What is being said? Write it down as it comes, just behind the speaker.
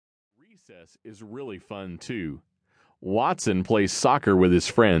Recess is really fun too. Watson plays soccer with his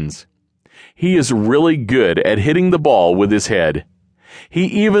friends. He is really good at hitting the ball with his head. He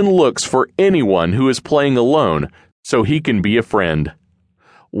even looks for anyone who is playing alone so he can be a friend.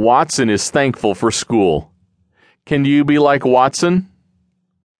 Watson is thankful for school. Can you be like Watson?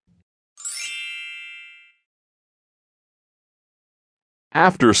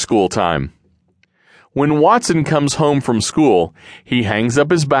 After school time. When Watson comes home from school, he hangs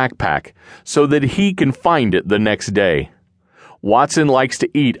up his backpack so that he can find it the next day. Watson likes to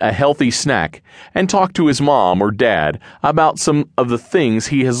eat a healthy snack and talk to his mom or dad about some of the things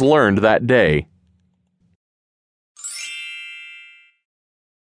he has learned that day.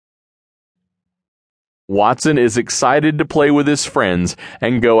 Watson is excited to play with his friends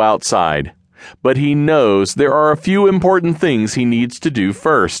and go outside, but he knows there are a few important things he needs to do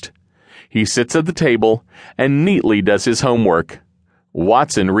first. He sits at the table and neatly does his homework.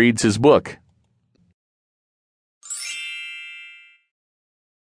 Watson reads his book.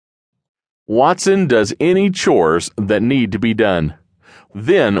 Watson does any chores that need to be done.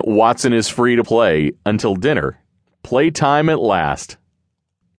 Then Watson is free to play until dinner. Playtime at last.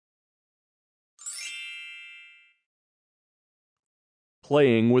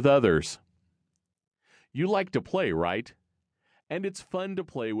 Playing with others. You like to play, right? And it's fun to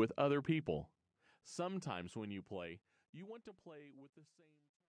play with other people. Sometimes when you play, you want to play with the same